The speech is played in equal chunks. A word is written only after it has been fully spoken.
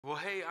Well,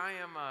 hey, I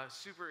am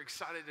super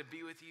excited to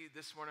be with you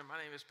this morning. My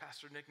name is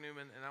Pastor Nick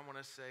Newman, and I want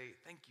to say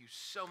thank you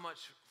so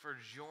much for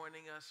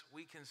joining us.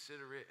 We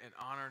consider it an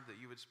honor that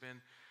you would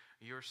spend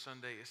your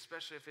Sunday,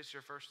 especially if it's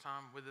your first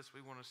time with us.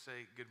 We want to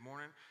say good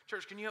morning.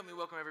 Church, can you help me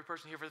welcome every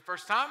person here for the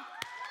first time?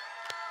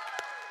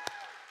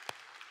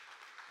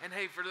 And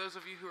hey, for those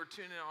of you who are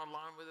tuning in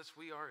online with us,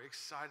 we are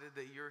excited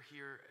that you're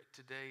here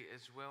today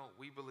as well.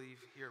 We believe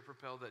here at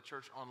Propel that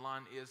church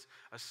online is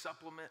a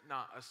supplement,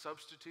 not a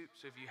substitute.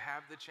 So if you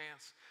have the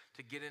chance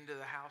to get into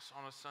the house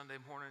on a Sunday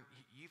morning,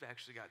 you've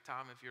actually got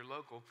time, if you're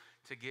local,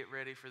 to get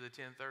ready for the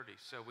 10:30.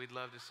 So we'd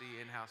love to see you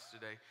in-house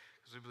today,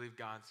 because we believe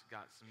God's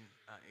got some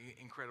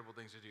incredible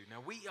things to do. Now,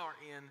 we are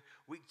in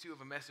week 2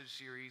 of a message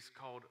series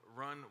called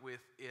Run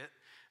With It.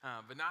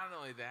 But not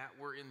only that,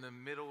 we're in the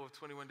middle of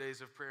 21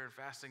 days of prayer and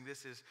fasting.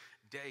 This is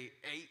day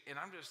 8, and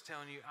I'm just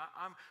telling you,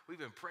 we've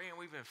been praying,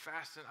 we've been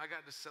fasting. I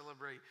got to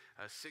celebrate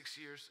 6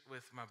 years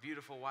with my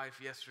beautiful wife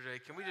yesterday.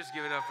 Can we just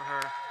give it up for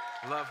her?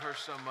 Love her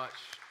so much.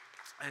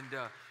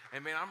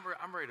 And man,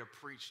 I'm ready to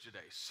preach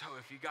today. So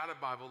if you got a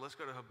Bible, let's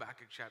go to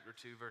Habakkuk chapter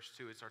 2, verse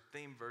 2. It's our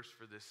theme verse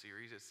for this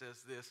series. It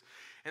says this: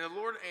 "And the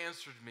Lord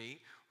answered me,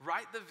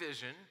 write the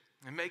vision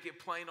and make it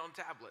plain on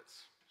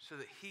tablets, so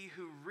that he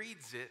who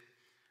reads it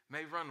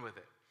may run with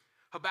it."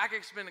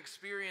 Habakkuk's been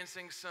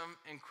experiencing some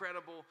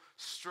incredible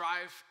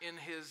strife in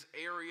his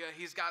area.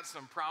 He's got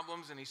some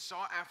problems, and he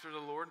sought after the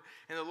Lord,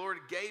 and the Lord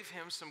gave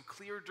him some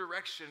clear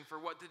direction for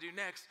what to do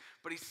next.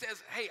 But he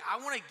says, hey, I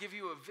want to give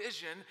you a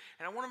vision,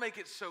 and I want to make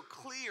it so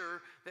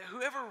clear that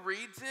whoever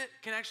reads it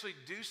can actually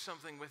do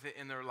something with it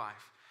in their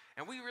life.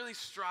 And we really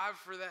strive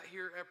for that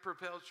here at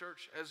Propel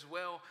Church as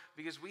well,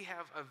 because we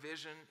have a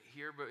vision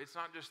here, but it's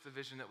not just the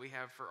vision that we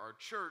have for our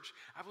church.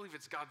 I believe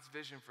it's God's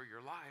vision for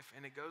your life,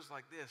 and it goes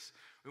like this.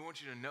 We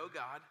want you to know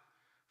God,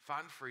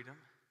 find freedom,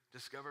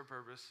 discover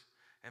purpose,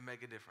 and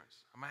make a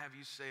difference. I'm going to have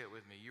you say it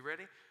with me. You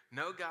ready?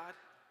 Know God,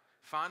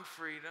 find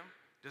freedom,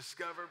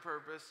 discover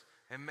purpose,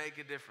 and make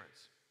a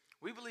difference.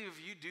 We believe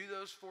if you do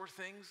those 4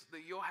 things,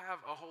 that you'll have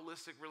a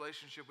holistic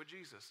relationship with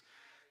Jesus.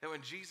 That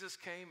when Jesus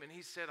came and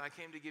he said, I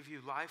came to give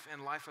you life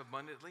and life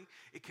abundantly,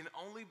 it can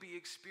only be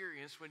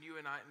experienced when you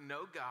and I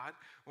know God,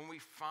 when we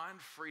find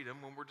freedom,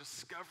 when we're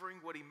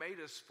discovering what he made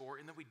us for,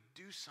 and then we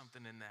do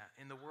something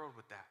in the world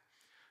with that.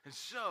 And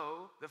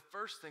so the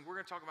first thing, we're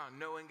going to talk about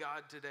knowing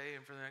God today,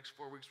 and for the next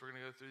 4 weeks, we're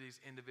going to go through these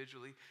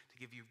individually to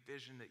give you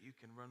vision that you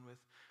can run with.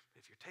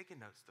 But if you're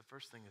taking notes, the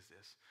first thing is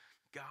this: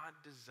 God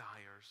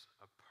desires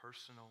a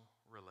personal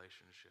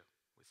relationship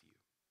with you.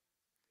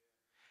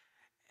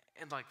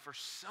 And like for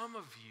some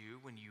of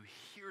you, when you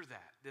hear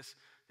that, this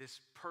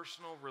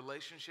personal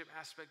relationship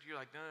aspect, you're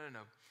like, no.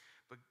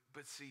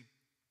 But see,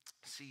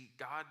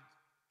 God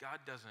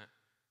doesn't,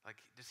 like,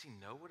 does he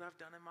know what I've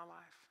done in my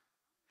life?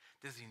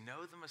 Does he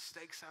know the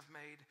mistakes I've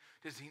made?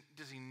 Does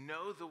he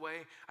know the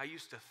way I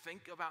used to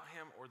think about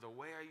him, or the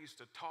way I used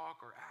to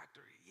talk or act?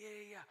 Or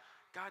yeah.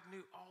 God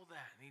knew all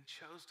that, and he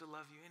chose to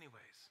love you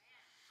anyways.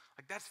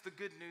 Like, that's the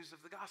good news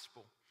of the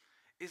gospel,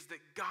 is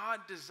that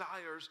God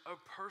desires a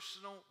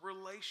personal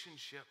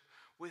relationship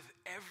with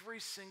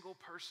every single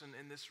person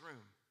in this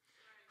room.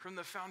 From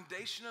the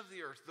foundation of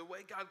the earth, the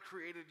way God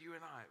created you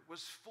and I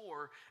was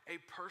for a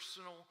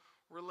personal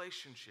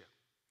relationship.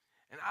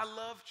 And I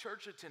love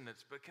church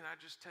attendance, but can I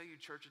just tell you,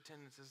 church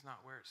attendance is not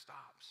where it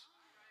stops.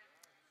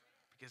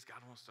 Because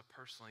God wants to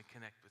personally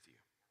connect with you.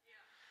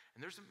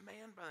 And there's a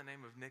man by the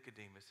name of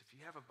Nicodemus. If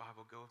you have a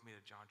Bible, go with me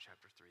to John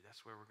chapter 3.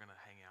 That's where we're going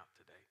to hang out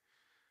today.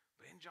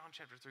 But in John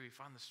chapter 3, we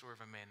find the story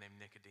of a man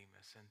named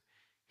Nicodemus, and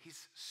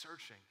he's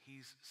searching,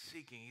 he's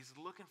seeking, he's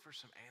looking for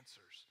some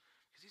answers,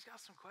 because he's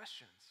got some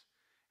questions.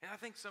 And I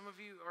think some of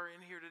you are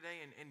in here today,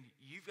 and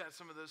you've got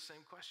some of those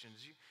same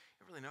questions. You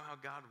don't really know how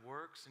God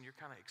works, and you're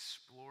kind of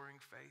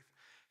exploring faith.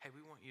 Hey, we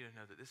want you to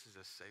know that this is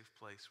a safe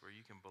place where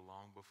you can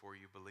belong before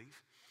you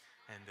believe,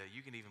 and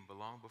you can even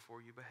belong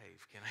before you behave.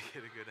 Can I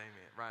get a good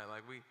amen? Right,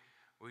 like we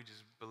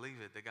just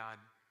believe it, that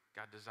God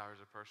desires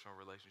a personal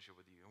relationship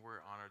with you, and we're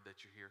honored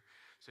that you're here.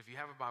 So if you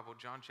have a Bible,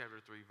 John chapter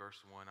 3, verse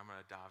 1, I'm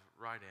going to dive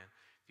right in.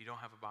 If you don't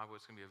have a Bible,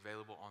 it's going to be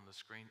available on the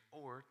screen,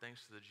 or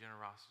thanks to the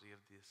generosity of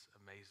this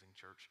amazing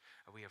church,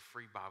 we have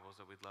free Bibles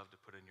that we'd love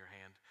to put in your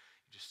hand.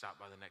 You just stop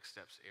by the Next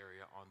Steps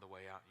area on the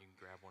way out, and you can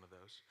grab one of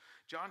those.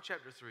 John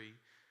chapter 3,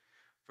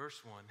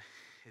 verse 1,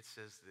 it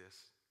says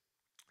this: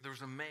 "There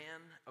was a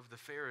man of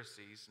the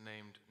Pharisees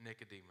named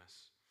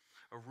Nicodemus,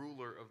 a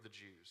ruler of the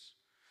Jews.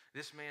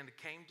 This man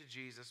came to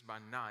Jesus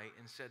by night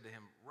and said to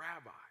him,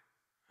 'Rabbi,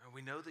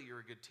 we know that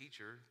you're a good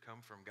teacher,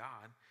 come from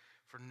God,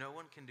 for no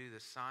one can do the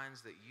signs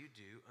that you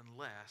do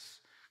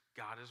unless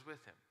God is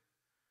with him.'"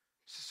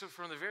 So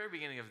from the very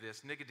beginning of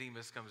this,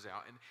 Nicodemus comes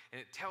out, and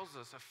it tells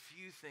us a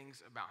few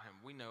things about him.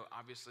 We know,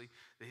 obviously,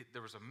 that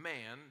there was a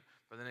man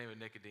by the name of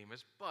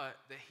Nicodemus, but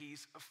that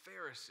he's a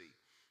Pharisee.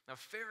 Now,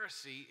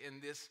 Pharisee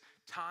in this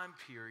time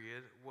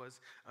period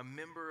was a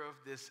member of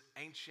this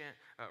ancient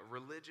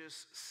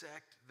religious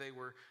sect. They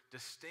were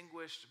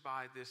distinguished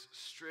by this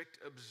strict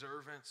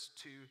observance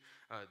to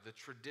the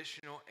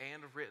traditional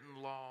and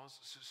written laws.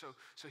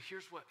 So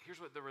here's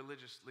what the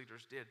religious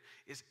leaders did: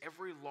 is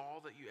every law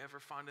that you ever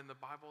find in the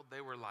Bible,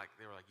 they were like,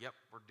 yep,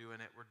 we're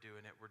doing it,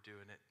 doing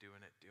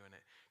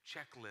it.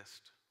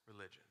 Checklist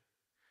religion.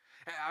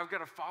 I've got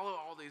to follow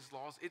all these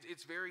laws.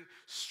 It's very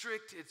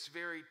strict. It's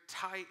very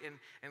tight.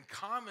 And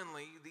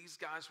commonly, these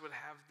guys would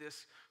have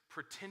this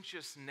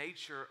pretentious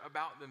nature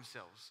about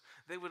themselves.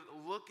 They would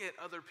look at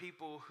other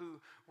people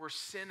who were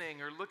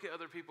sinning or look at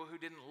other people who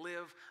didn't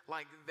live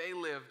like they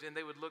lived, and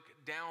they would look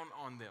down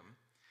on them.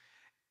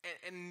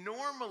 And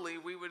normally,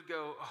 we would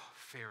go, oh,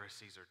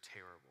 Pharisees are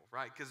terrible,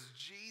 right? Because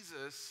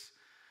Jesus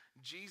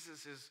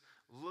is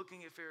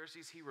looking at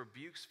Pharisees. He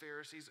rebukes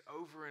Pharisees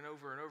over and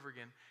over and over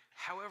again.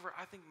 However,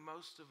 I think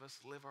most of us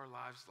live our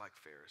lives like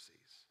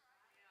Pharisees.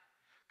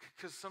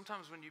 Because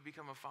sometimes when you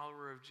become a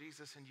follower of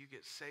Jesus and you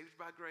get saved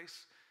by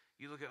grace,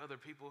 you look at other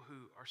people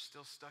who are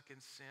still stuck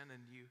in sin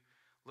and you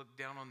look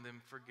down on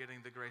them for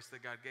getting the grace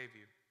that God gave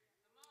you.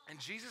 And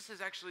Jesus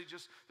is actually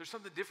there's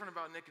something different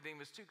about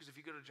Nicodemus too, because if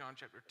you go to John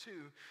chapter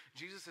 2,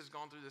 Jesus has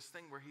gone through this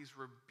thing where he's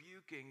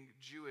rebuking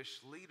Jewish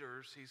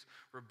leaders. He's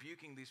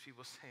rebuking these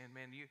people saying,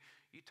 man, you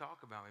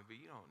talk about me, but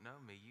you don't know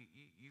me.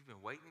 You've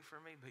been waiting for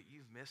me, but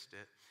you've missed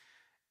it.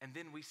 And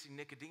then we see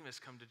Nicodemus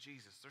come to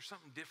Jesus. There's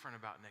something different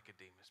about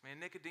Nicodemus. Man,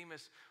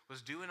 Nicodemus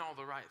was doing all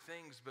the right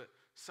things, but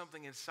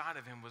something inside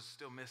of him was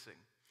still missing.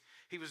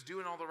 He was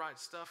doing all the right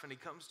stuff, and he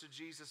comes to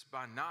Jesus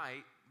by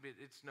night.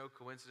 It's no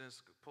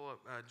coincidence. Pull up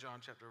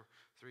John chapter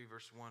 3,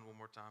 verse 1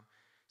 more time.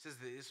 It says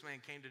that this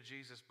man came to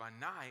Jesus by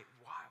night.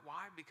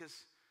 Why?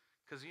 Because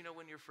you know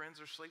when your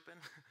friends are sleeping?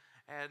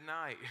 At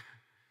night.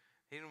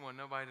 He didn't want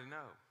nobody to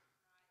know.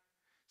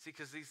 See,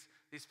 because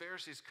these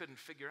Pharisees couldn't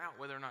figure out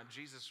whether or not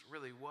Jesus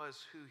really was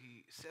who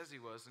he says he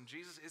was. And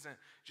Jesus isn't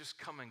just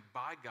coming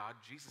by God.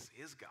 Jesus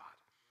is God.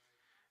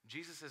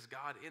 Jesus is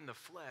God in the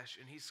flesh,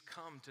 and he's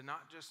come to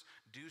not just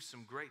do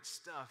some great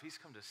stuff. He's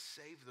come to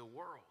save the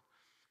world.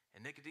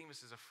 And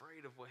Nicodemus is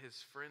afraid of what his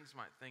friends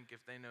might think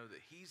if they know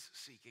that he's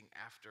seeking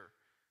after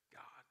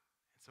God.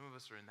 And some of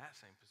us are in that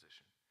same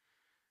position.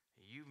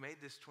 You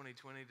made this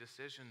 2020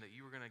 decision that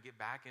you were going to get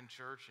back in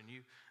church, and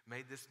you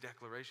made this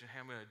declaration,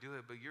 hey, I'm going to do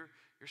it, but you're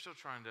still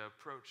trying to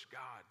approach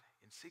God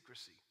in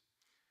secrecy.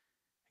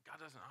 And God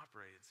doesn't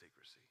operate in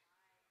secrecy.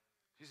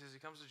 He says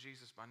he comes to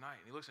Jesus by night,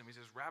 and he looks at him. He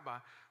says, Rabbi,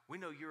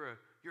 we know you're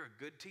a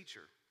good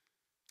teacher,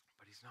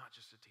 but he's not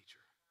just a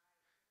teacher.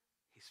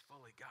 He's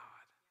fully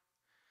God.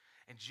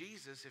 And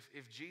Jesus,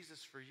 if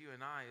Jesus for you and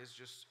I is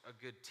just a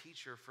good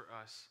teacher for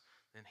us,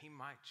 then he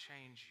might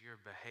change your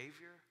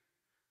behavior,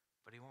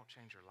 but he won't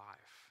change your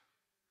life.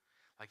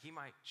 Like he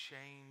might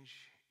change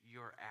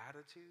your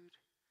attitude,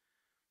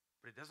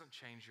 but it doesn't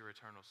change your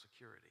eternal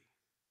security.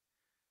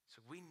 So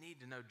we need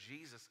to know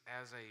Jesus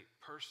as a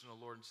personal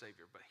Lord and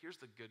Savior. But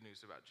here's the good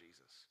news about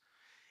Jesus.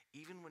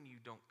 Even when you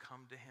don't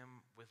come to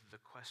him with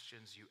the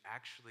questions you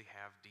actually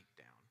have deep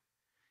down,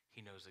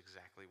 he knows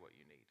exactly what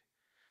you need.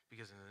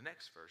 Because in the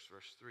next verse,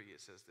 verse 3, it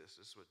says this.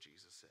 This is what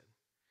Jesus said.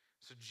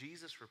 So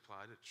Jesus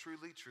replied,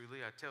 truly, truly,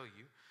 I tell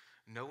you,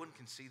 no one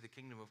can see the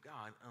kingdom of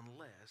God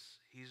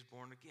unless he's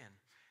born again.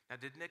 Now,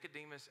 did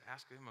Nicodemus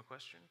ask him a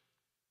question?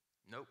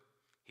 Nope.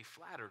 He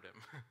flattered him.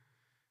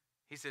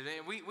 He said,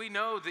 man, we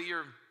know that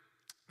you're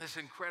this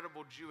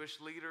incredible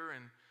Jewish leader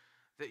and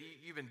that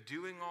you've been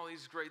doing all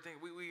these great things.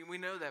 We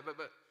know that, but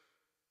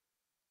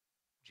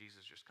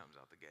Jesus just comes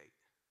out the gate.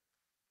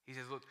 He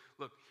says,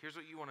 look, here's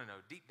what you want to know.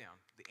 Deep down,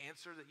 the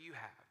answer that you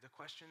have, the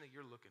question that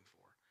you're looking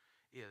for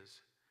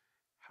is,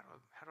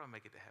 how do I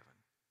make it to heaven?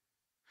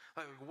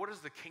 Like, what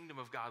does the kingdom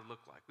of God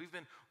look like? We've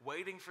been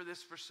waiting for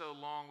this for so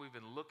long. We've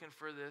been looking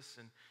for this.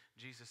 And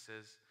Jesus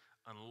says,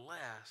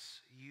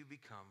 unless you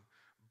become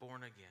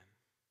born again,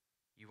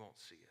 you won't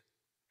see it.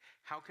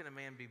 How can a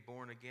man be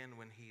born again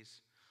when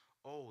he's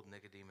old?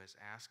 Nicodemus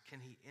asked. Can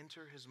he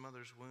enter his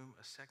mother's womb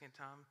a second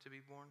time to be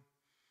born?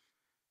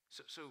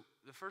 So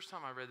the first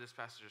time I read this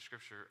passage of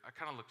scripture, I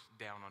kind of looked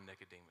down on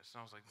Nicodemus. And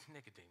I was like,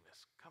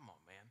 Nicodemus, come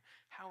on, man.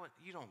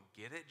 You don't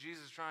get it?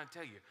 Jesus is trying to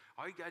tell you,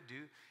 all you got to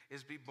do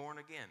is be born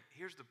again.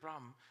 Here's the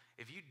problem.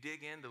 If you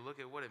dig in to look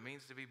at what it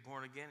means to be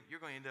born again, you're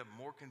going to end up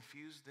more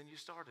confused than you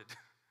started.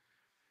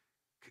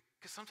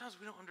 Because sometimes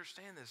we don't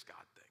understand this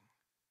God thing.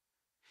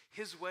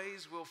 His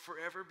ways will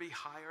forever be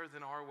higher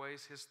than our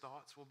ways. His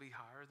thoughts will be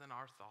higher than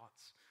our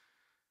thoughts.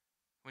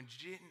 When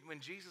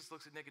Jesus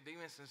looks at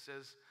Nicodemus and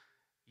says,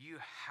 you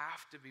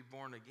have to be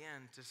born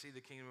again to see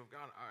the kingdom of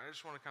God. I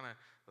just want to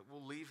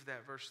we'll leave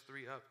that verse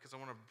 3 up because I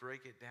want to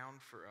break it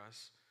down for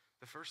us.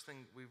 The first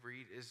thing we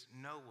read is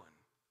no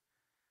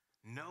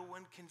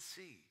one can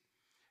see.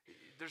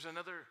 There's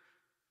another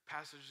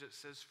passage that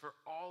says, for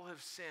all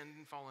have sinned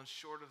and fallen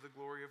short of the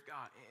glory of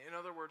God. In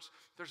other words,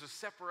 there's a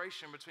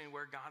separation between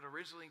where God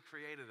originally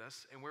created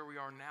us and where we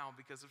are now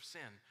because of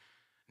sin.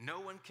 No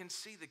one can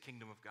see the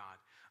kingdom of God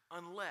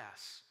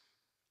unless,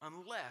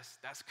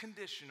 that's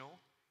conditional,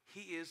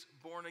 he is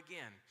born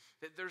again.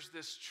 That there's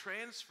this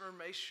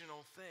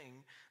transformational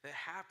thing that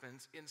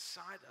happens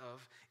inside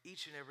of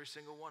each and every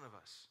single one of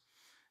us.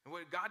 And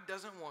what God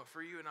doesn't want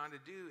for you and I to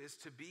do is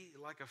to be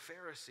like a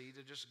Pharisee,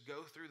 to just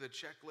go through the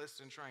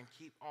checklist and try and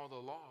keep all the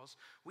laws.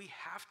 We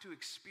have to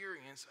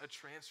experience a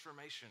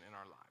transformation in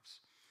our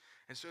lives.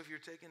 And so if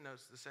you're taking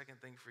notes, the second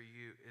thing for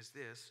you is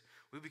this: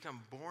 we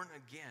become born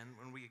again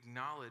when we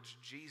acknowledge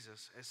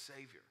Jesus as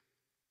Savior.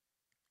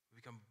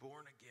 We become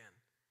born again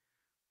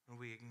when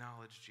we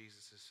acknowledge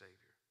Jesus as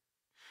Savior.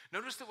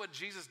 Notice that what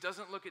Jesus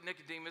doesn't look at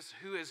Nicodemus,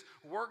 who has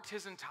worked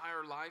his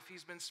entire life.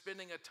 He's been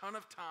spending a ton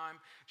of time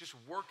just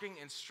working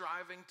and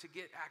striving to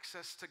get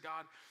access to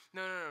God.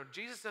 No.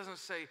 Jesus doesn't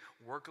say,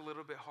 work a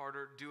little bit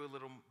harder, do a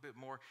little bit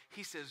more.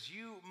 He says,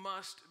 you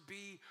must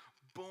be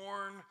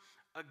born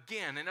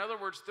again. In other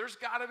words, there's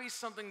got to be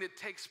something that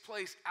takes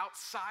place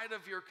outside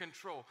of your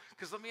control.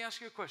 Because let me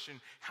ask you a question.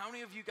 How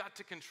many of you got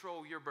to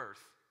control your birth?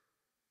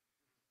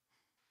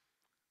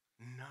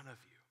 None of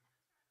you.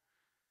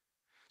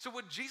 So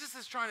what Jesus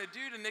is trying to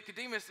do to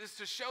Nicodemus is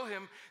to show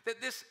him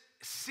that this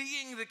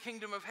seeing the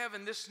kingdom of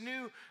heaven, this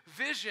new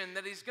vision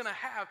that he's going to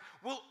have,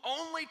 will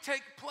only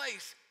take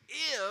place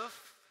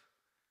if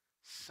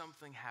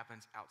something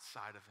happens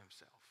outside of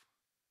himself.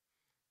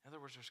 In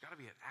other words, there's got to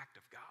be an act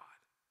of God.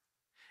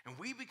 And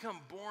we become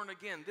born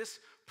again. This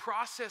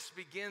process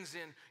begins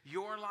in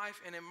your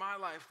life and in my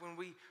life when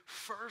we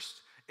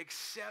first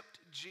accept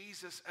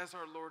Jesus as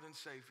our Lord and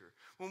Savior.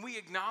 When we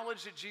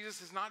acknowledge that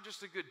Jesus is not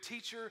just a good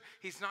teacher,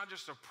 he's not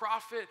just a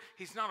prophet,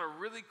 he's not a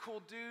really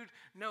cool dude.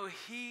 No,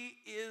 he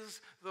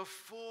is the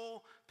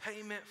full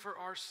payment for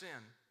our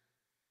sin.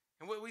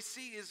 And what we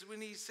see is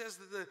when he says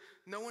that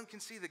no one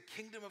can see the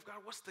kingdom of God.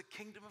 What's the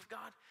kingdom of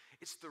God?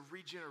 It's the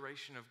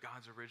regeneration of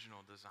God's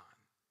original design.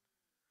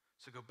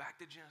 So go back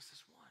to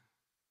Genesis 1.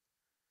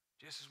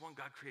 Genesis 1,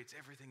 God creates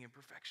everything in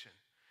perfection.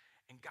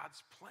 And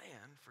God's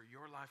plan for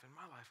your life and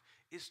my life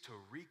is to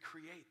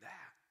recreate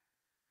that.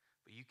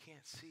 But you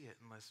can't see it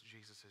unless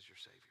Jesus is your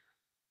Savior.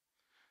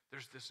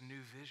 There's this new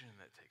vision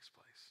that takes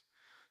place.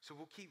 So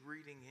we'll keep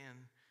reading in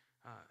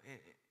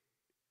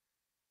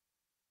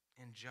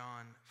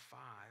John 5.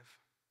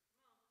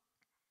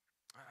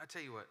 I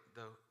tell you what,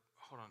 though,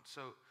 hold on.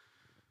 So,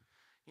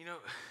 you know,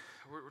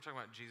 we're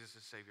talking about Jesus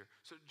as Savior.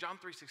 So John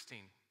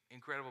 3:16,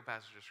 incredible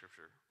passage of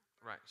Scripture.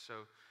 Right,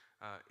 so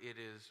it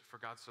is, for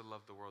God so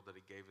loved the world that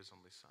he gave his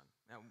only son.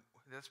 Now,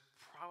 that's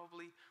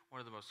probably one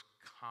of the most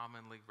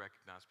commonly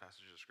recognized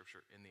passages of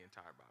Scripture in the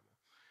entire Bible.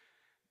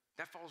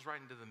 That falls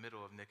right into the middle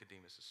of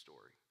Nicodemus'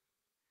 story.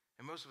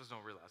 And most of us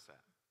don't realize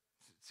that.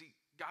 See,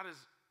 God is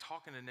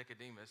talking to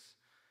Nicodemus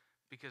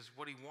because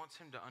what he wants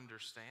him to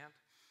understand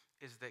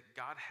is that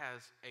God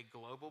has a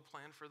global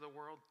plan for the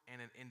world and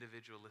an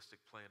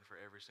individualistic plan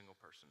for every single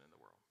person in the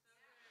world.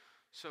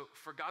 So,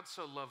 for God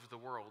so loved the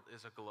world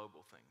is a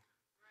global thing.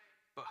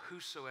 But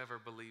whosoever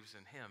believes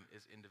in him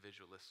is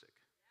individualistic.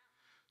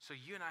 So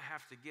you and I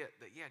have to get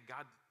that, yeah,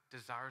 God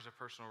desires a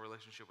personal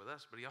relationship with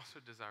us, but he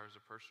also desires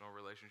a personal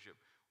relationship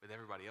with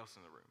everybody else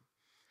in the room.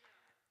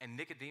 And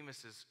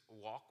Nicodemus's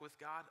walk with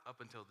God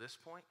up until this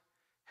point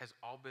has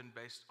all been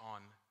based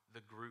on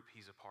the group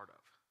he's a part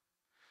of.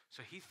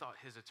 So he thought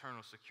his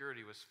eternal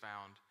security was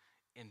found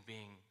in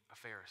being a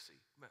Pharisee.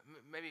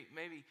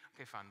 Maybe,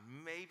 okay, fine.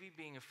 Maybe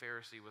being a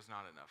Pharisee was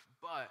not enough,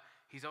 but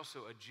he's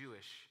also a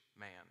Jewish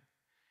man.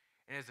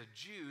 And as a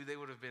Jew, they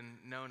would have been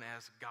known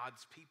as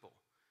God's people.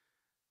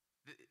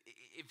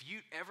 If you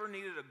ever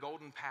needed a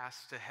golden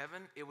pass to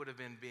heaven, it would have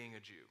been being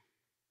a Jew.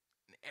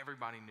 And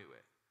everybody knew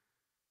it.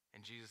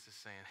 And Jesus is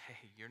saying,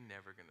 hey, you're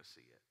never going to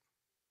see it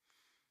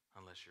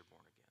unless you're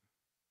born again.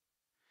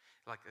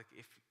 Like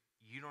if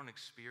you don't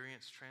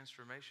experience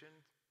transformation,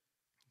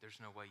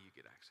 there's no way you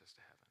get access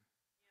to heaven.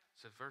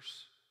 So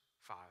verse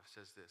 5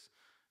 says this: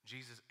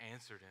 Jesus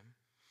answered him,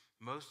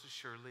 most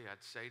assuredly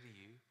I'd say to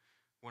you,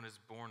 one is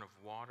born of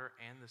water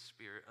and the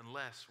Spirit.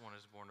 Unless one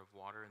is born of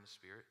water and the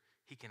Spirit,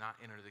 he cannot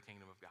enter the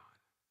kingdom of God.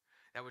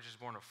 That which is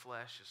born of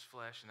flesh is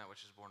flesh, and that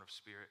which is born of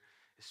spirit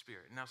is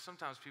spirit. Now,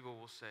 sometimes people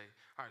will say,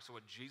 all right, so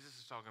what Jesus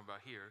is talking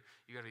about here,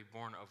 you got to be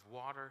born of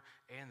water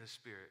and the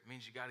Spirit. It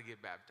means you got to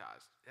get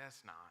baptized. That's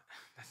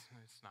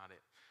not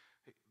it.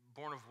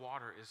 Born of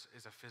water is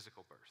a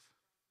physical birth.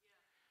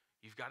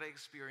 You've got to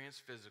experience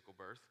physical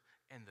birth,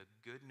 and the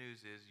good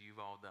news is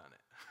you've all done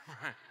it,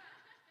 right?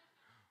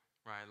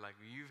 Right, like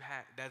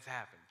that's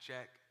happened.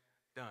 Check,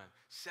 done.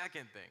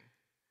 Second thing,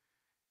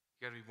 you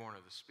got to be born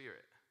of the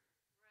Spirit.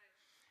 Right.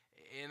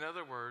 In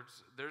other words,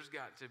 there's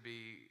got to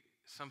be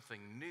something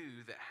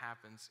new that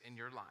happens in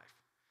your life.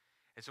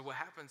 And so what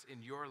happens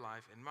in your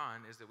life and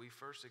mine is that we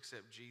first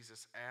accept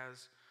Jesus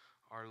as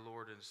our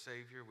Lord and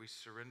Savior. We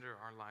surrender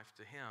our life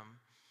to him.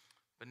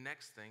 But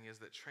next thing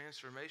is that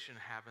transformation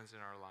happens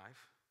in our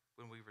life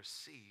when we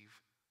receive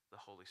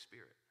the Holy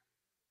Spirit.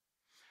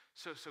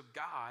 So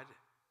God,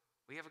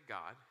 we have a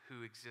God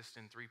who exists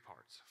in three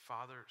parts: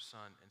 Father,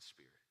 Son, and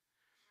Spirit.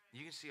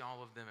 You can see all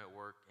of them at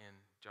work in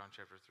John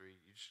chapter 3.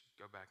 You just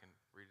go back and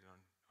read it on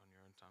your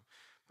own time.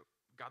 But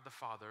God the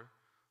Father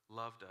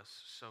loved us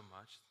so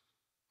much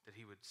that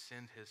he would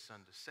send his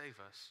son to save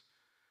us.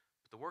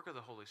 But the work of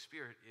the Holy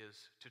Spirit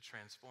is to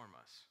transform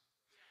us.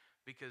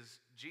 Because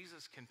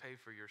Jesus can pay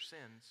for your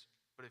sins,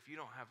 but if you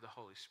don't have the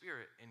Holy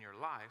Spirit in your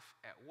life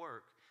at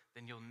work,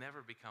 then you'll never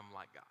become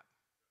like God.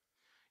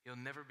 You'll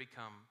never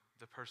become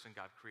the person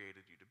God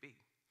created you to be.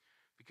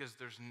 Because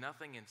there's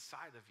nothing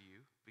inside of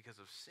you because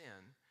of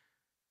sin,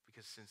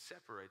 because sin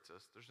separates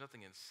us, there's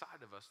nothing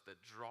inside of us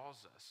that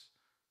draws us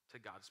to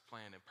God's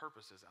plan and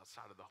purposes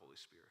outside of the Holy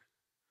Spirit.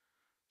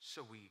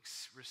 So we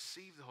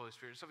receive the Holy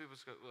Spirit. Some people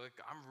go, like,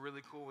 I'm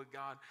really cool with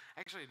God.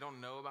 Actually, I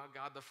don't know about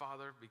God the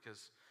Father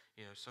because,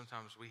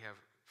 sometimes we have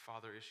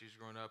father issues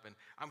growing up, and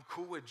I'm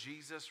cool with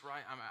Jesus,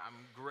 right?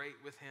 I'm great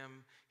with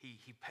him.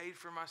 He paid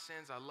for my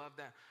sins. I love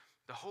that.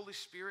 The Holy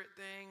Spirit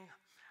thing,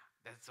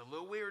 that's a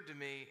little weird to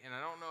me, and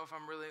I don't know if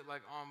I'm really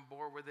on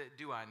board with it.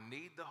 Do I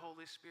need the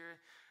Holy Spirit?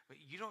 But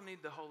you don't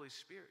need the Holy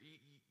Spirit.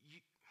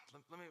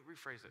 Let me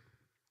rephrase it.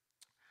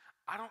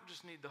 I don't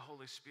just need the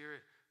Holy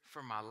Spirit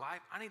for my life.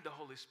 I need the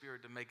Holy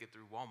Spirit to make it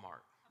through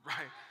Walmart,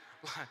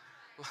 right?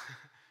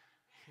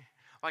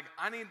 Like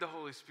I need the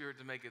Holy Spirit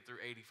to make it through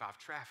 85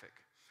 traffic.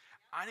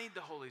 I need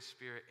the Holy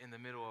Spirit in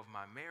the middle of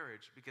my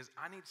marriage because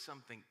I need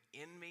something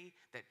in me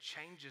that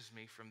changes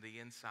me from the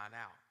inside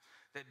out,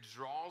 that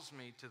draws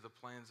me to the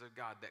plans of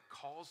God, that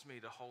calls me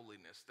to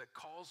holiness, that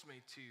calls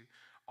me to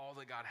all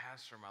that God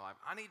has for my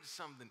life. I need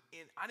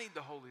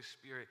the Holy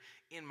Spirit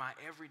in my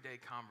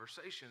everyday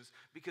conversations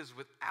because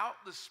without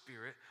the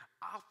Spirit,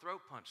 I'll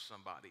throat punch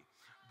somebody.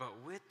 But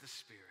with the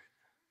Spirit,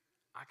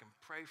 I can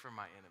pray for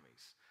my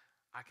enemies.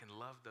 I can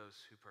love those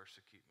who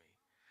persecute me.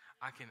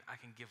 I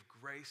can give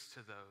grace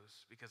to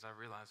those because I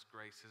realize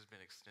grace has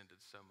been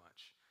extended so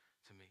much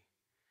to me.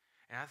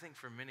 And I think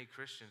for many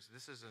Christians,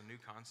 this is a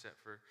new concept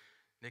for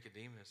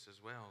Nicodemus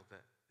as well,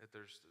 that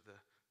there's the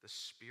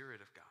Spirit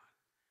of God.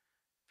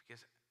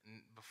 Because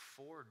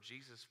before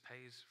Jesus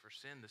pays for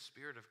sin, the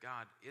Spirit of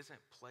God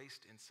isn't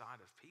placed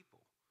inside of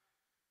people.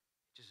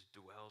 It just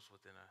dwells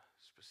within a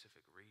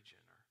specific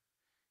region or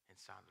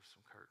inside of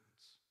some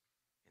curtains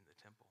in the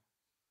temple.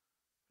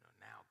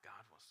 Now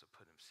God wants to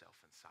put himself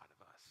inside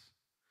of us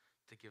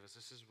to give us.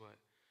 This is what,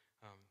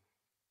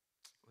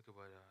 look at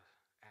what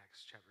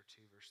Acts chapter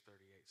 2, verse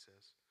 38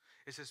 says.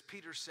 It says,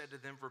 Peter said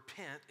to them,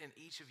 repent and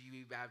each of you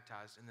be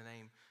baptized in the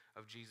name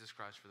of Jesus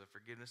Christ for the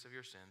forgiveness of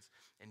your sins,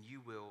 and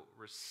you will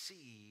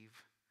receive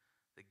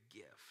the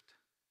gift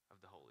of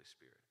the Holy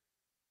Spirit.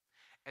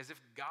 As if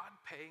God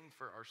paying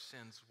for our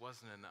sins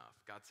wasn't enough,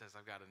 God says,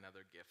 I've got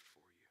another gift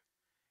for you,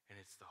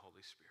 and it's the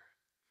Holy Spirit.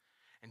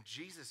 And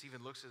Jesus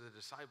even looks at the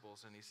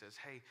disciples and he says,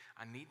 hey,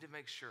 I need to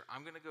make sure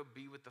I'm going to go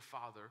be with the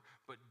Father,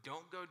 but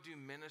don't go do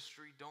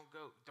ministry. Don't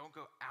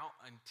go out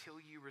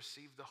until you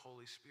receive the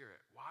Holy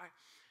Spirit. Why?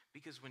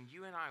 Because when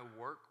you and I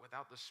work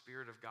without the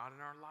Spirit of God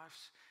in our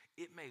lives,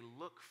 it may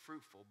look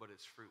fruitful, but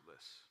it's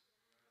fruitless.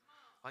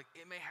 Like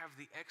it may have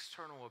the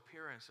external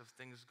appearance of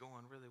things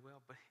going really well,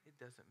 but it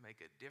doesn't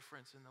make a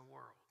difference in the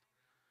world.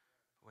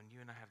 When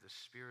you and I have the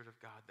Spirit of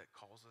God that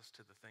calls us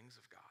to the things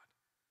of God,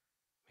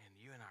 man,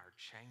 you and I are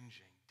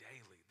changing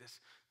daily.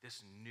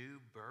 This new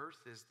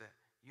birth is that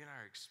you and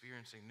I are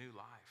experiencing new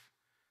life.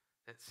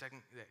 That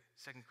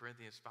 2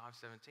 Corinthians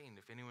 5:17,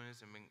 if anyone has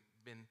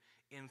been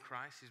in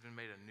Christ, he's been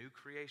made a new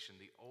creation.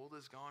 The old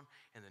is gone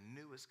and the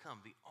new has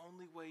come. The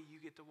only way you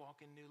get to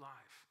walk in new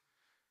life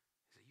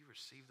is that you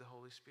receive the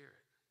Holy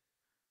Spirit.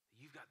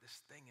 You've got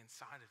this thing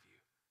inside of you.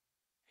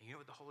 And you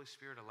know what the Holy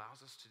Spirit allows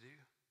us to do?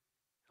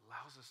 It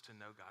allows us to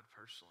know God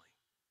personally.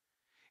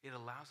 It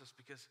allows us,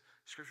 because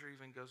Scripture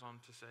even goes on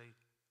to say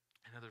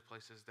in other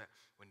places that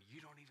when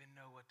you don't even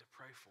know what to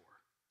pray for,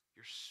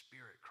 your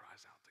spirit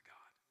cries out to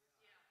God.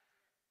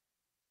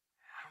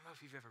 I don't know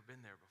if you've ever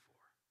been there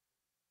before.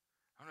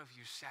 I don't know if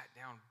you sat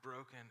down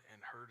broken and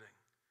hurting,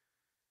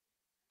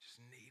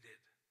 just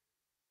needed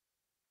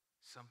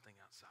something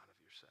outside of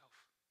yourself.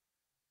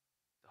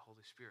 The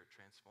Holy Spirit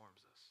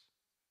transforms us.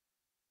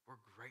 We're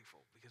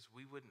grateful because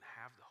we wouldn't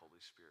have the Holy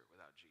Spirit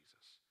without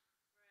Jesus.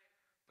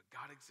 But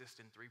God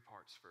exists in three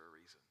parts for a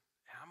reason.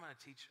 And I'm going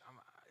to teach,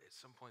 at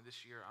some point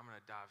this year, I'm going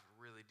to dive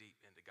really deep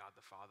into God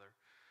the Father.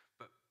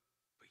 But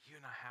you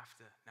and I have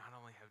to not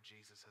only have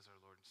Jesus as our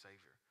Lord and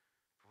Savior,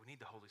 but we need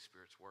the Holy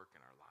Spirit's work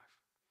in our life.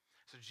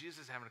 So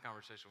Jesus is having a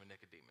conversation with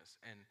Nicodemus.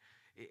 And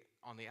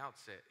on the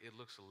outset, it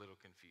looks a little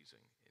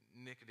confusing.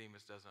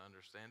 Nicodemus doesn't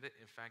understand it.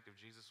 In fact, if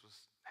Jesus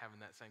was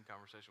having that same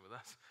conversation with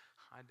us,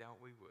 I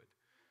doubt we would.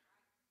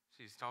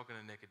 He's talking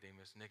to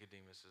Nicodemus.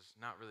 Nicodemus is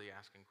not really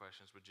asking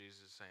questions, but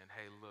Jesus is saying,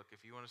 hey, look,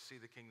 if you want to see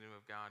the kingdom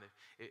of God,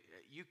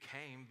 you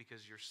came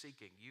because you're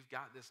seeking. You've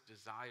got this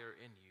desire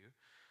in you.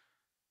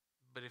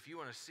 But if you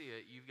want to see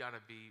it, you've got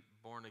to be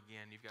born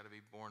again. You've got to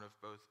be born of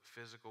both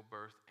physical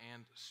birth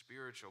and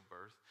spiritual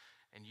birth.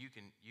 And you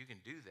can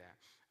do that.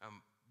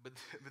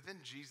 But then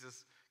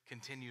Jesus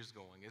continues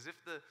going. As if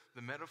the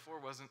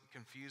metaphor wasn't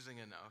confusing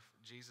enough,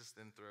 Jesus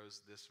then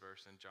throws this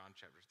verse in John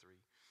chapter 3.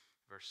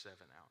 Verse 7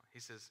 out. He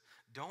says,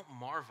 don't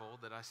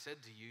marvel that I said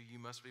to you, you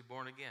must be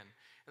born again.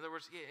 In other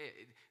words,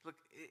 look,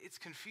 it's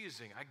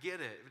confusing. I get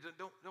it.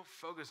 Don't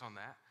focus on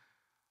that.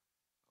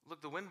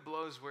 Look, the wind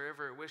blows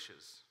wherever it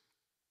wishes,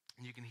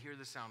 and you can hear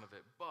the sound of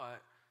it,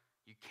 but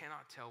you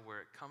cannot tell where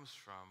it comes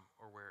from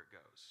or where it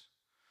goes.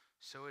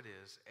 So it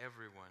is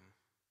everyone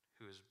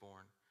who is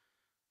born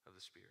of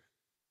the Spirit.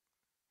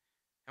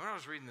 And when I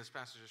was reading this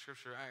passage of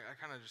Scripture, I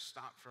kind of just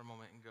stopped for a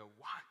moment and go,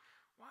 why?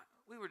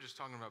 We were just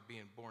talking about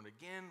being born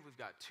again. We've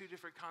got two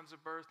different kinds of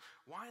birth.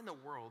 Why in the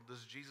world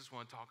does Jesus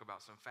want to talk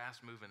about some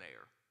fast-moving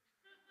air?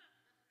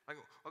 Like,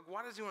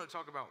 why does he want to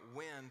talk about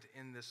wind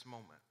in this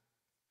moment?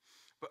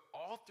 But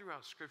all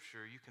throughout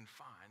Scripture, you can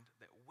find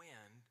that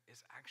wind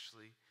is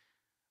actually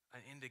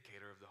an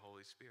indicator of the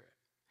Holy Spirit.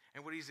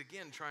 And what he's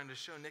again trying to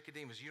show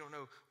Nicodemus, you don't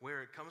know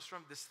where it comes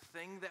from. This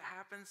thing that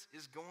happens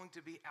is going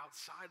to be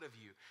outside of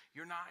you.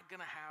 You're not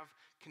going to have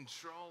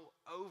control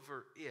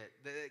over it.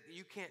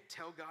 You can't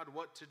tell God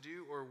what to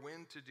do or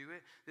when to do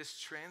it.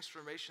 This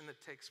transformation that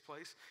takes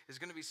place is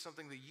going to be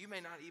something that you may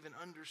not even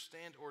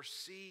understand or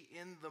see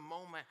in the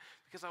moment.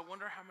 Because I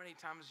wonder how many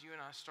times you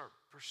and I start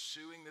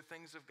pursuing the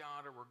things of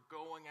God, or we're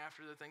going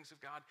after the things of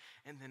God,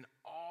 and then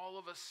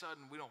all of a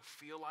sudden we don't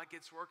feel like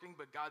it's working,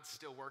 but God's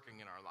still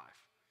working in our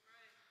life.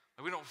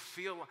 We don't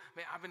feel,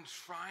 man, I've been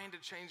trying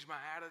to change my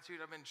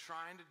attitude. I've been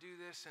trying to do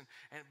this,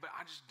 but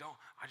I just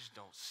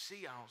don't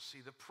see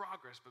the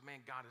progress. But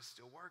man, God is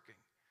still working.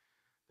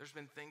 There's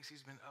been things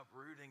he's been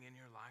uprooting in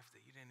your life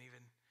that you didn't even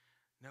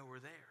know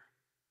were there.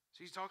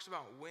 So he talks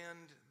about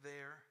wind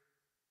there.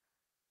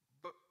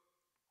 But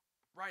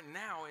right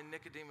now in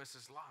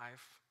Nicodemus's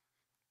life,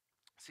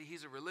 see,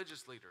 he's a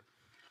religious leader.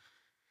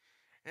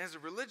 And as a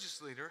religious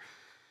leader,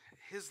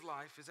 his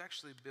life is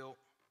actually built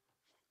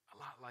a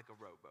lot like a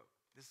rowboat.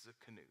 This is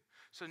a canoe.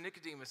 So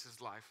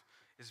Nicodemus's life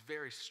is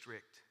very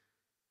strict.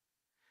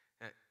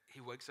 He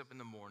wakes up in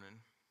the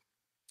morning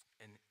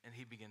and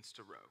he begins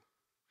to row.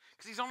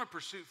 Because he's on a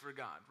pursuit for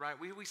God, right?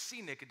 We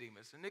see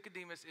Nicodemus, and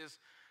Nicodemus is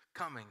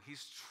coming.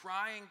 He's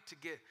trying to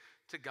get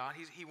to God.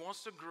 He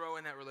wants to grow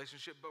in that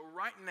relationship, but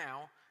right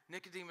now,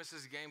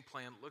 Nicodemus's game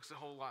plan looks a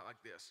whole lot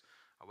like this.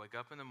 I wake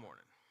up in the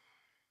morning,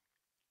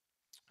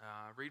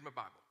 read my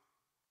Bible.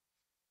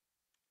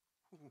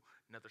 Ooh,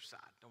 another side.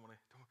 Don't want to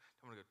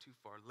go too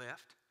far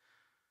left,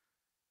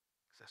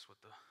 because that's what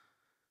the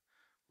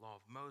law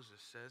of Moses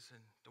says. And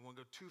don't want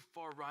to go too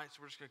far right, so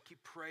we're just going to keep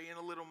praying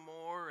a little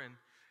more, and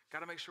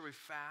got to make sure we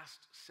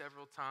fast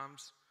several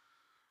times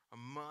a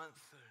month.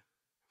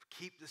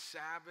 Keep the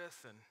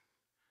Sabbath, and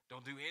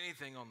don't do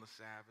anything on the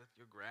Sabbath.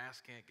 Your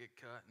grass can't get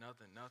cut.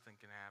 Nothing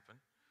can happen.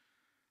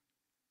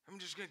 I'm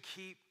just going to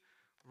keep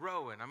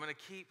rowing. I'm going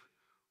to keep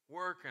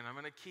working. I'm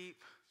going to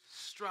keep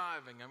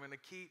striving. I'm going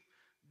to keep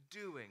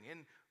doing.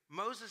 And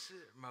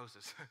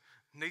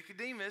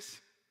Nicodemus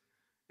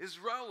is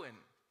rowing,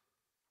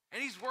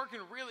 and he's working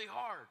really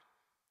hard.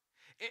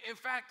 In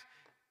fact,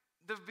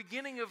 the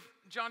beginning of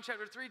John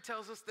chapter 3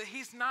 tells us that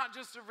he's not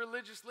just a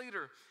religious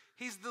leader,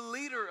 he's the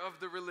leader of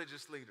the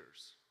religious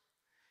leaders.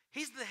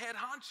 He's the head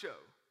honcho.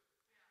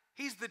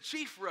 He's the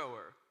chief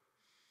rower.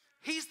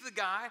 He's the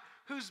guy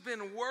who's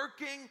been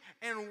working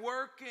and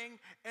working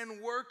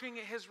and working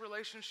at his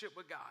relationship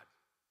with God.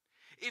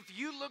 If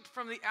you looked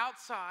from the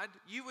outside,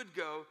 you would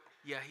go,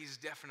 yeah, he's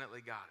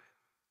definitely got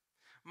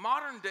it.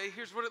 Modern day,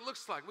 here's what it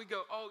looks like. We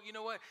go, oh, you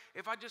know what?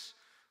 If I just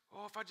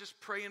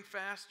pray and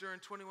fast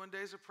during 21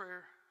 days of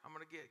prayer, I'm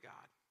going to get God.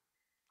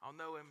 I'll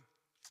know him.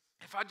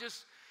 If I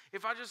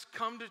just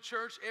come to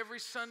church every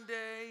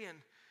Sunday, and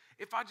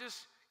if I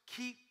just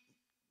keep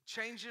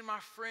changing my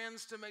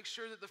friends to make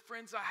sure that the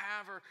friends I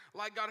have are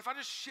like God, if I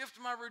just shift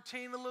my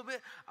routine a little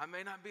bit, I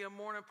may not be a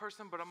morning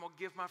person, but I'm going to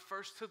give my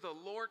first to the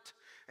Lord.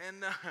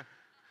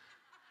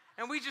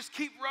 And we just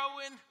keep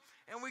rowing,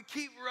 and we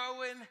keep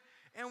rowing,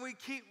 and we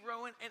keep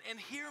rowing. And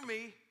hear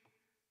me,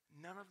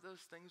 none of those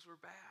things were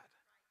bad.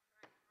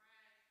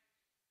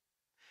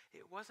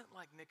 It wasn't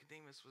like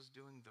Nicodemus was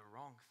doing the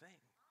wrong thing.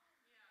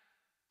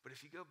 But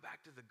if you go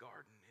back to the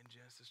garden in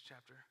Genesis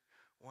chapter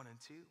 1 and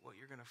 2, what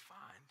you're going to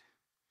find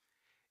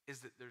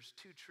is that there's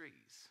two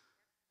trees.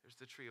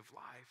 There's the tree of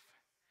life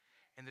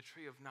and the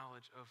tree of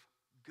knowledge of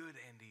good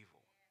and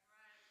evil.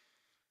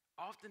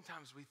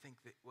 Oftentimes we think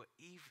that what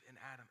Eve and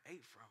Adam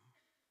ate from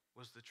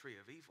was the tree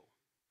of evil.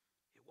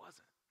 It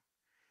wasn't.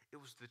 It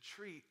was the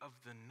tree of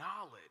the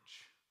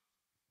knowledge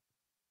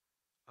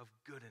of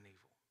good and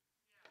evil.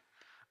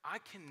 I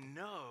can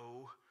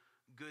know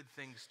good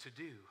things to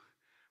do,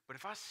 but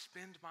if I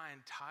spend my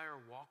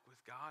entire walk with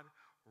God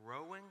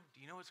rowing,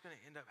 do you know what's going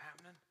to end up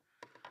happening?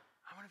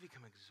 I'm going to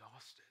become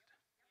exhausted.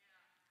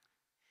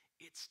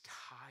 It's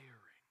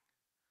tiring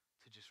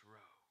to just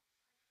row.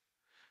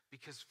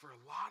 Because for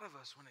a lot of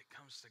us, when it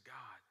comes to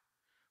God,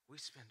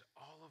 we spend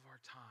all of our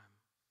time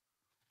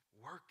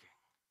working,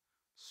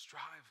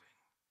 striving,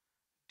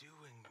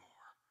 doing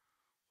more,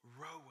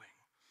 rowing.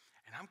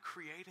 And I'm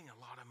creating a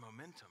lot of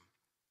momentum.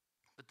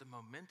 But the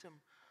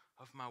momentum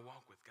of my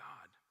walk with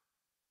God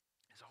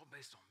is all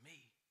based on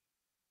me.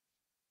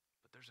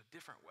 But there's a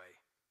different way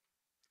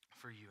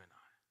for you and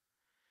I.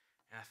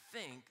 And I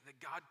think that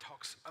God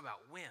talks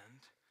about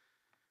wind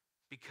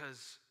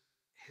because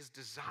his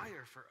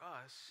desire for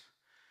us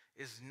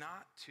is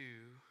not to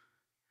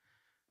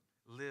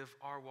live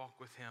our walk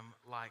with him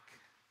like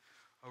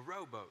a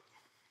rowboat.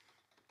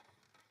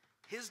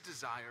 His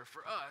desire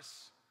for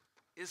us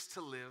is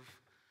to live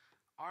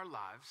our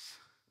lives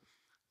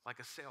like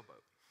a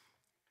sailboat.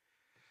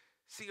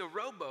 See, a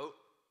rowboat,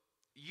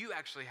 you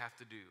actually have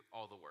to do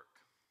all the work.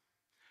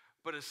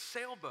 But a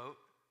sailboat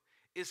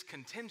is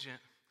contingent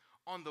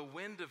on the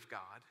wind of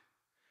God,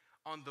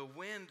 on the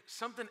wind,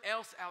 something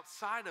else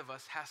outside of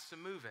us has to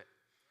move it.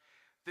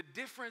 The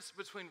difference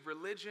between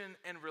religion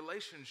and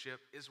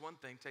relationship is one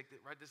thing.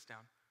 Write this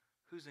down.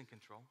 Who's in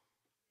control?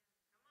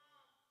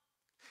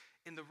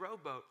 In the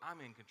rowboat,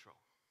 I'm in control.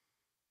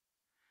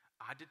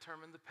 I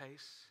determine the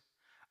pace.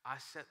 I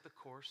set the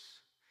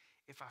course.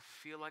 If I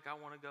feel like I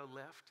want to go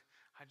left,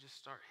 I just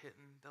start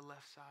hitting the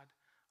left side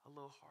a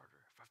little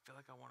harder. If I feel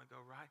like I want to go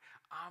right,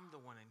 I'm the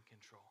one in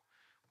control.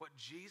 What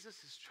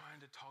Jesus is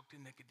trying to talk to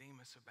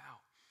Nicodemus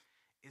about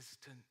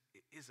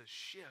is a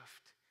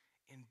shift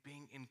in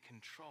being in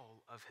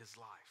control of his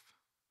life.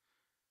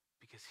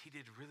 Because he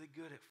did really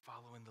good at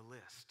following the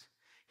list.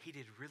 He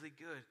did really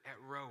good at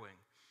rowing.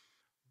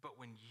 But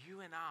when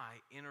you and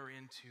I enter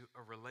into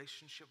a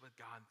relationship with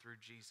God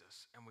through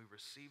Jesus and we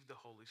receive the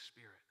Holy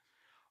Spirit,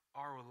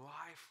 our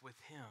life with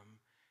him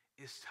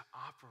is to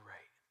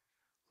operate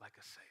like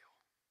a sail.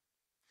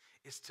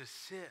 It's to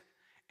sit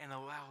and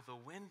allow the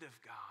wind of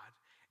God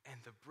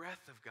and the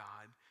breath of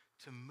God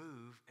to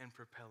move and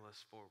propel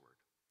us forward.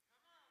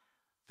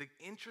 The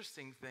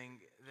interesting thing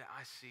that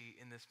I see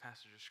in this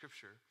passage of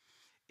Scripture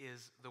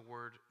is the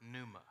word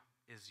pneuma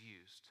is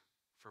used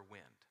for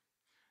wind.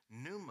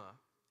 Pneuma,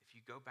 if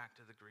you go back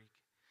to the Greek,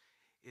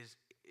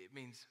 it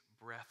means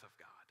breath of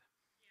God.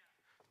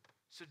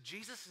 So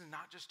Jesus is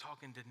not just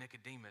talking to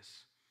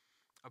Nicodemus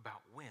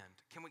about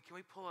wind. Can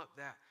we pull up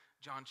that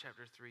John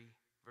chapter 3,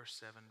 verse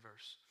 7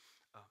 verse?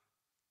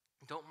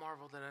 Don't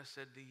marvel that I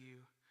said to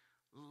you,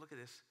 look at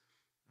this,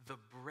 the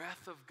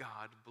breath of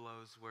God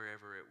blows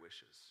wherever it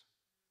wishes.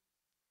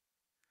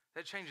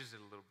 That changes it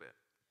a little bit.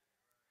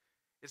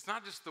 It's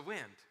not just the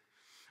wind.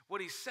 What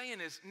he's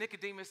saying is,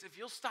 Nicodemus, if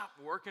you'll stop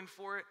working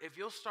for it, if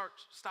you'll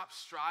stop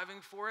striving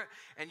for it,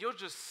 and you'll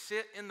just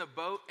sit in the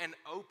boat and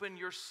open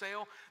your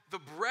sail, the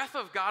breath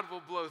of God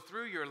will blow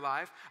through your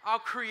life. I'll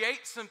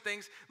create some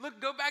things. Look,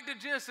 go back to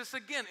Genesis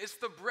again. It's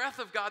the breath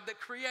of God that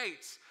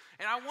creates.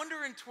 And I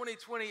wonder in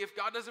 2020 if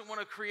God doesn't want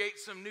to create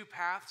some new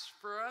paths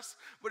for us,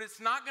 but it's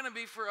not going to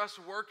be for us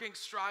working,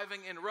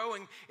 striving, and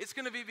rowing. It's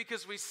going to be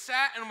because we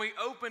sat and we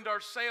opened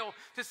our sail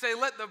to say,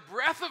 let the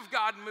breath of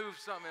God move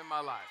something in my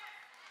life.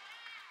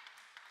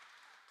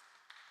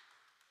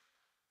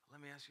 Let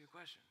me ask you a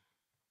question.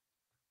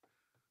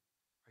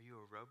 Are you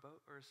a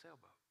rowboat or a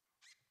sailboat?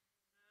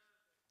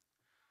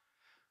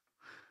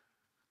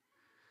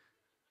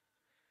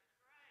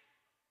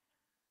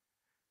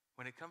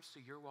 When it comes to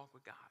your walk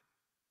with God,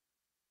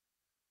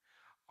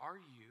 are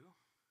you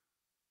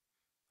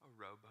a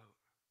rowboat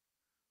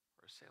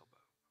or a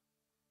sailboat?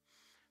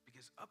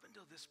 Because up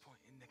until this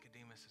point in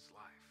Nicodemus'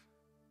 life,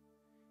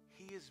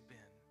 he has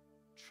been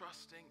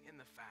trusting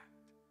in the fact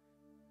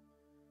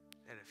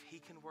that if he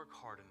can work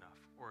hard enough,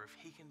 or if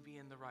he can be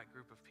in the right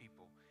group of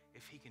people,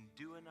 if he can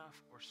do enough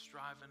or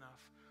strive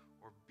enough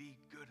or be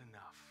good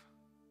enough,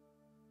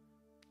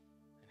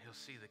 then he'll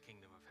see the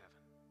kingdom of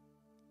heaven.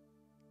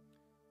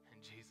 And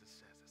Jesus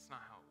says it's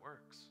not how it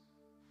works.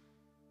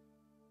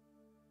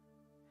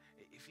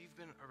 If you've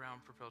been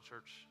around Propel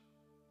Church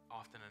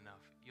often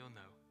enough, you'll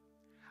know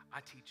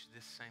I teach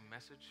this same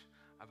message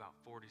about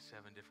 47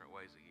 different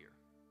ways a year.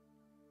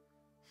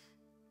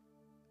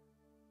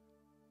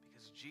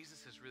 Because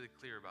Jesus is really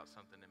clear about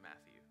something in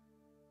Matthew,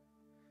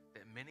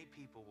 that many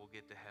people will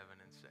get to heaven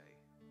and say,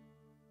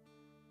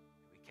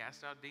 we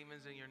cast out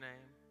demons in your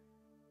name,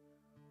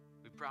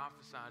 we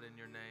prophesied in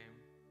your name,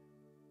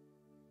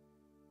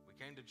 we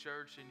came to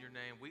church in your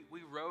name,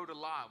 we rowed a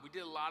lot, we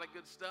did a lot of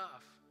good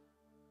stuff.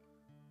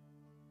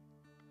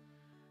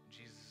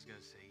 Jesus is going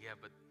to say, yeah,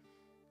 but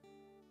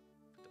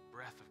the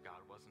breath of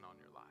God wasn't on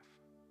your life.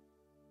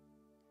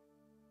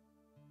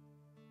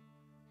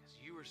 Because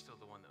you were still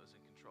the one that was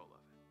in control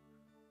of it.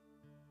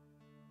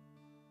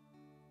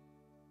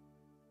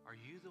 Are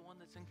you the one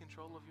that's in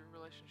control of your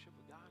relationship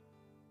with God?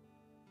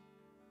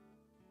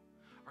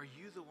 Are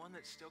you the one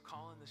that's still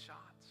calling the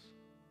shots?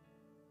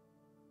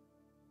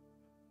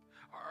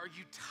 Are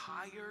you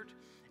tired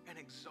and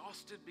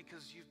exhausted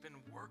because you've been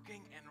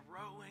working and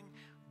rowing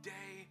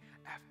day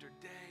after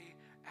day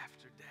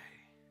after day?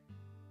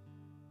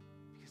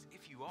 Because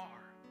if you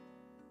are,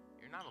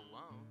 you're not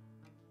alone.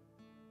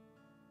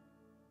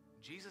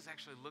 Jesus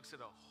actually looks at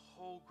a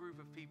whole group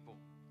of people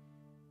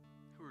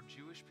who are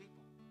Jewish people.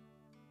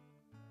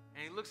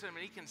 And he looks at them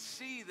and he can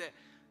see that,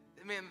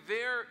 man,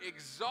 they're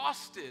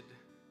exhausted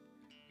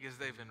because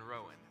they've been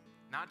rowing.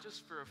 Not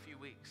just for a few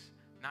weeks,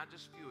 not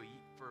just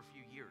for a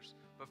few years,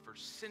 but for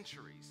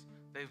centuries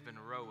they've been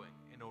rowing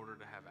in order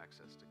to have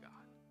access to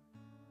God.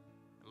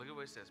 And look at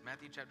what it says,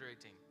 Matthew chapter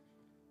 18,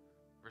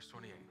 verse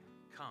 28.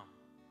 Come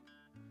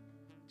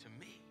to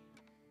me.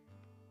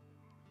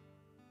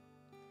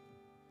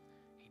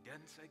 He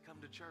doesn't say come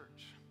to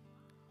church.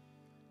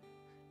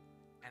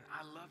 And And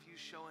I love you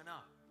showing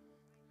up.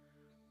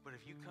 But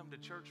if you come to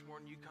church more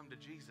than you come to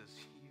Jesus,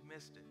 you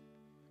missed it.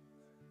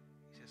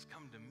 He says,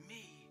 come to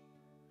me,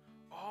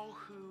 all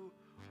who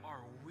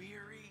are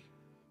weary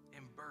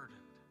and burdened,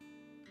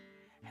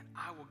 and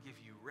I will give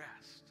you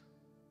rest.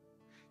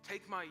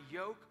 Take my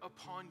yoke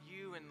upon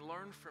you and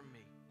learn from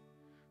me,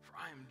 for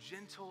I am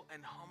gentle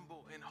and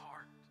humble in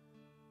heart.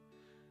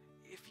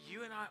 If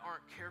you and I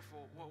aren't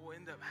careful, what will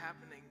end up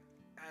happening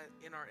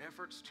in our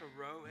efforts to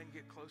row and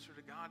get closer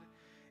to God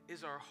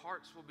is our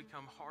hearts will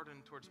become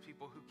hardened towards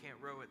people who can't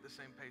row at the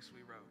same pace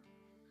we row.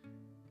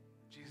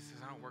 Jesus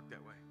says, I don't work that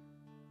way.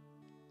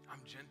 I'm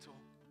gentle.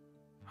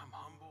 I'm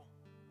humble.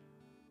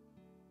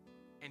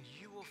 And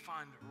you will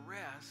find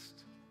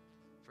rest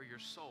for your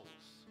souls.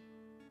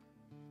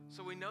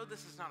 So we know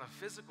this is not a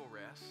physical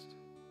rest.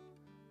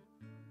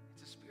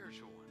 It's a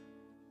spiritual one.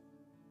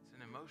 It's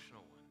an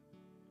emotional one.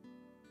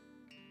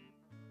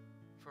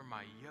 For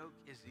my yoke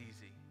is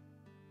easy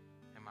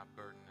and my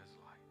burden is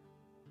light.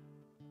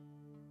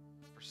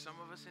 For some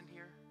of us in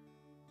here,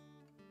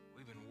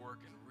 we've been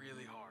working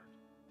really hard.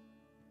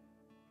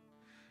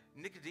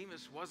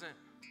 Nicodemus wasn't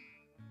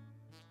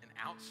an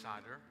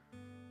outsider.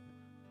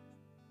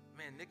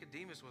 Man,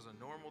 Nicodemus was a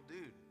normal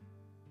dude.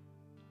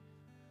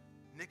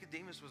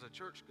 Nicodemus was a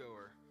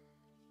churchgoer.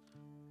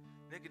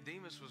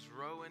 Nicodemus was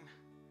rowing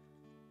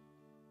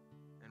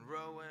and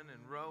rowing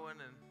and rowing,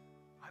 and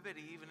I bet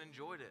he even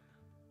enjoyed it.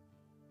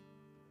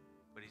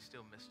 But he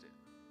still missed it.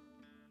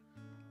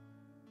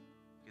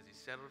 Because he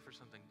settled for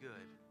something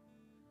good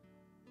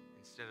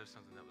instead of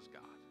something that was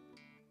God.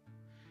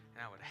 And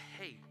I would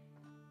hate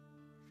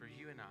for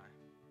you and I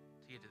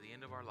to get to the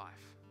end of our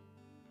life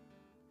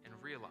and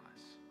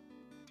realize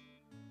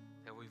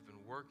that we've been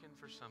working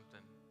for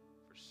something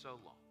for so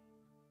long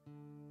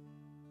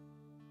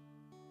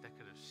that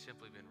could have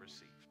simply been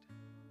received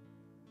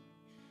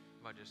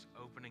by just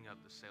opening up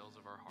the sails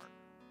of our heart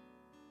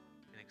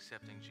and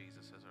accepting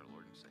Jesus as our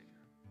Lord and Savior.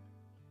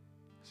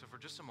 So for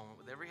just a moment,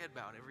 with every head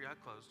bowed, every eye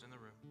closed in the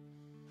room,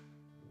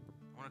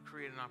 I want to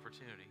create an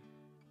opportunity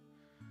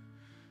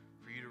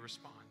for you to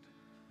respond.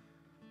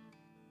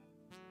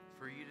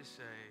 For you to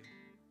say,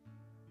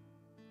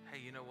 hey,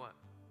 you know what?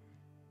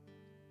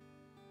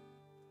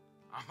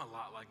 I'm a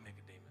lot like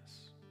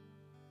Nicodemus.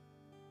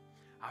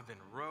 I've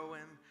been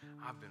rowing,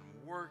 I've been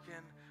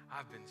working,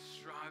 I've been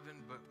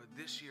striving, but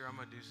this year I'm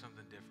going to do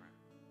something different.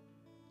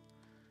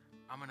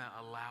 I'm going to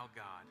allow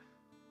God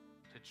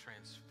to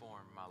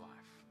transform my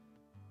life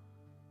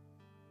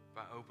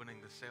by opening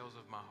the sails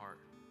of my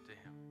heart to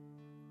Him.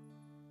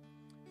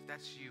 If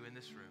that's you in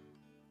this room,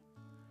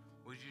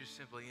 would you just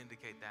simply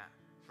indicate that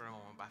for a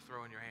moment by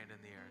throwing your hand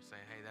in the air and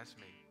saying, hey, that's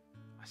me.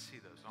 I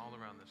see those all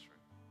around this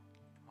room.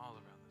 All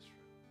around this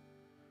room.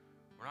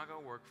 We're not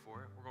going to work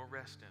for it. We're going to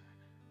rest in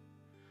it.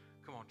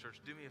 Come on, church,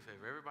 do me a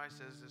favor. Everybody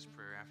says this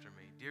prayer after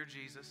me. Dear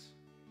Jesus,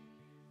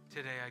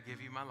 today I give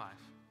you my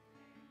life.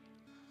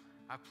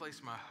 I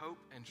place my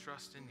hope and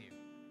trust in you.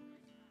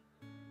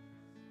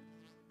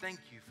 Thank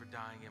you for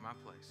dying in my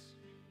place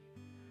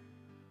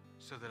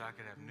so that I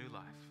could have new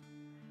life.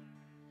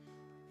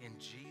 In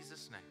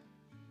Jesus' name,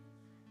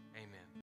 amen.